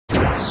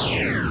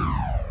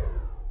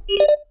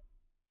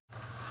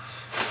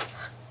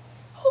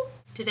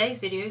Today's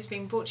video is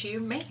being brought to you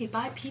mainly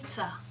by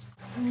pizza.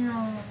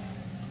 No.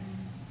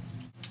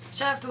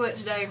 So after work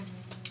today,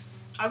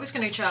 I was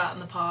going to chill out in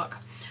the park,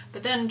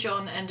 but then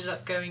John ended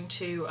up going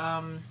to,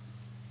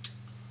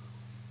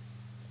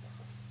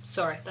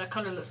 sorry, that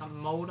kind of looks like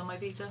mould on my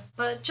pizza.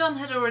 But John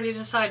had already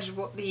decided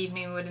what the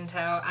evening would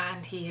entail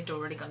and he had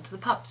already gone to the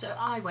pub, so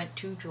I went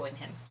to join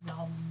him.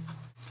 Nom.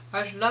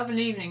 I just love an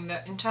evening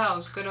that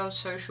entails good old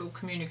social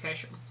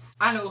communication.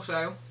 And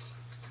also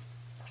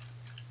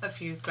a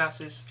few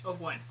glasses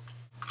of wine.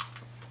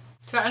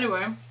 So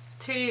anyway,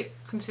 tea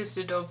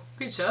consisted of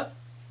pizza,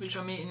 which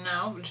I'm eating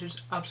now, which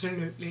is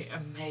absolutely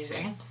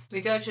amazing.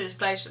 We go to this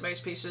place that makes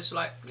pizzas,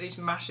 like these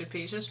massive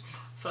pizzas,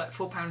 for like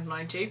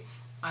 £4.90,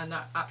 and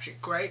they're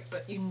absolutely great,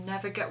 but you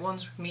never get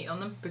ones with meat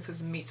on them because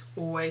the meat's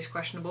always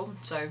questionable,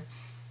 so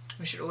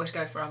we should always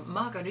go for a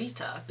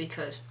margarita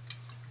because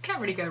you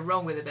can't really go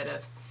wrong with a bit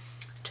of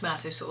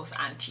tomato sauce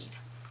and cheese.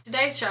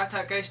 Today's shout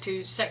out goes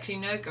to Sexy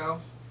No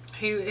Girl,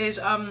 who is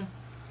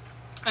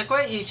a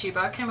great YouTuber.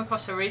 I came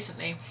across her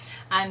recently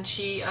and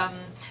she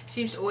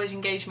seems to always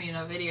engage me in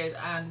her videos,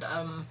 and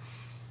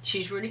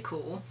she's really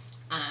cool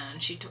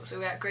and she talks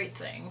about great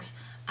things,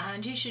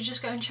 and you should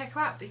just go and check her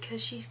out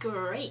because she's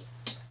great.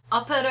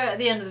 I'll put her at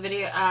the end of the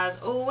video as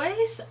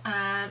always,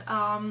 and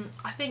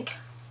I think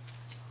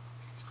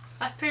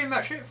that's pretty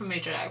much it for me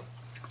today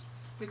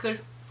because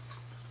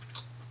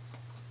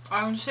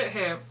I'm going to sit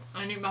here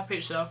and eat my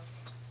pizza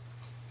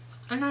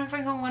and I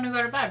think I'm going to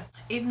go to bed.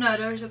 Even though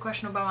there is a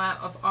questionable amount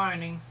of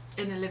ironing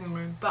in the living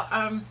room, but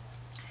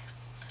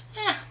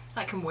yeah,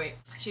 that can wait.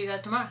 See you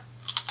guys tomorrow.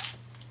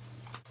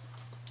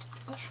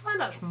 I swear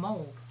that's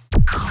mould.